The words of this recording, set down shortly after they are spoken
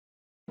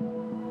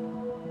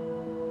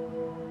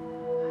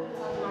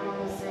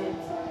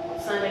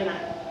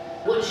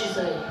What did she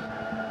say?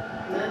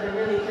 Nothing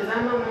really, because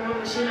I know my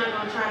mama, she not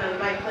gonna try to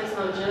like place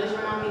no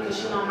judgment on me because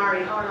she know I'm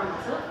already hard on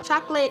myself.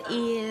 Chocolate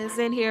is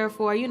in here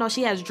for, you know,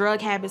 she has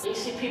drug habits. You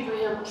see people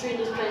here treating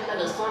this place like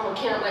a summer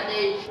camp, like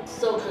they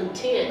so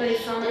content. But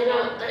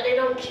They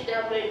don't keep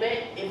that way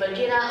back. If I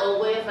get out, oh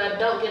well. If I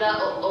don't get out,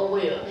 oh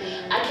well.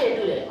 I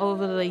can't do that.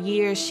 Over the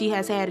years, she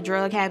has had a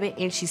drug habit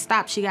and she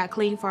stopped. She got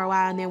clean for a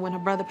while, and then when her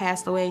brother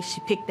passed away, she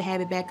picked the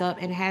habit back up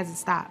and it hasn't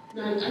stopped.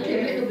 No, I can't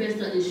make the best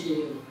of this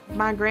shit.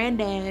 My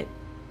granddad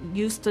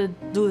used to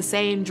do the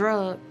same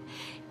drug,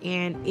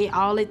 and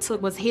all it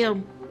took was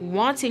him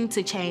wanting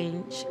to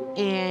change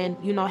and,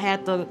 you know,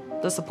 had the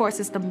support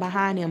system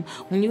behind him.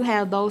 When you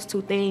have those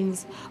two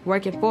things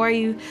working for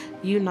you,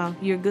 you know,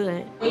 you're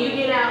good. When you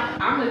get out,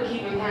 I'm gonna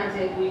keep in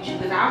contact with you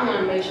because I want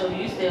to make sure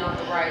you stay on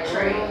the right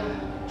track.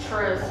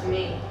 Trust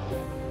me.